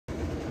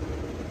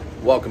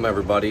Welcome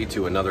everybody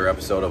to another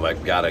episode of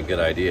I've Got a Good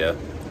Idea.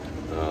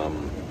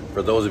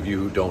 For those of you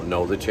who don't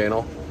know the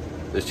channel,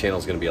 this channel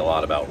is going to be a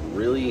lot about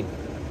really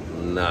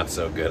not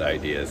so good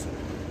ideas.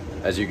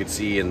 As you can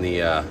see in the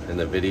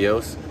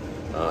videos,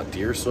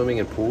 deer swimming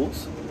in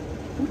pools.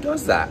 Who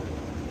does that?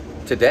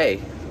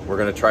 Today we're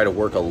going to try to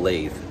work a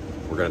lathe.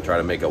 We're going to try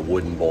to make a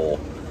wooden bowl.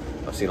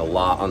 I've seen a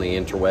lot on the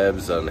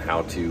interwebs on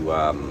how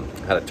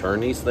to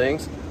turn these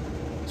things,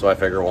 so I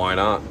figure why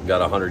not?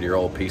 Got a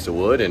 100-year-old piece of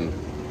wood and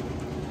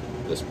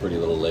this pretty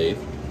little lathe.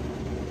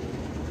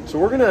 So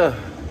we're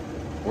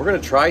gonna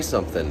try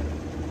something,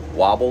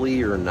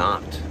 wobbly or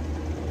not,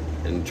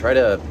 and try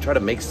to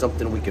make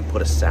something we can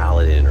put a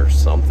salad in or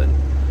something.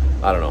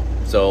 I don't know.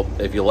 So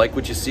if you like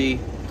what you see,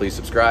 please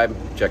subscribe,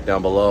 check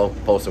down below,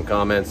 post some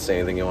comments, say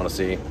anything you want to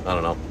see. I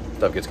don't know.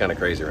 Stuff gets kind of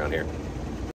crazy around here.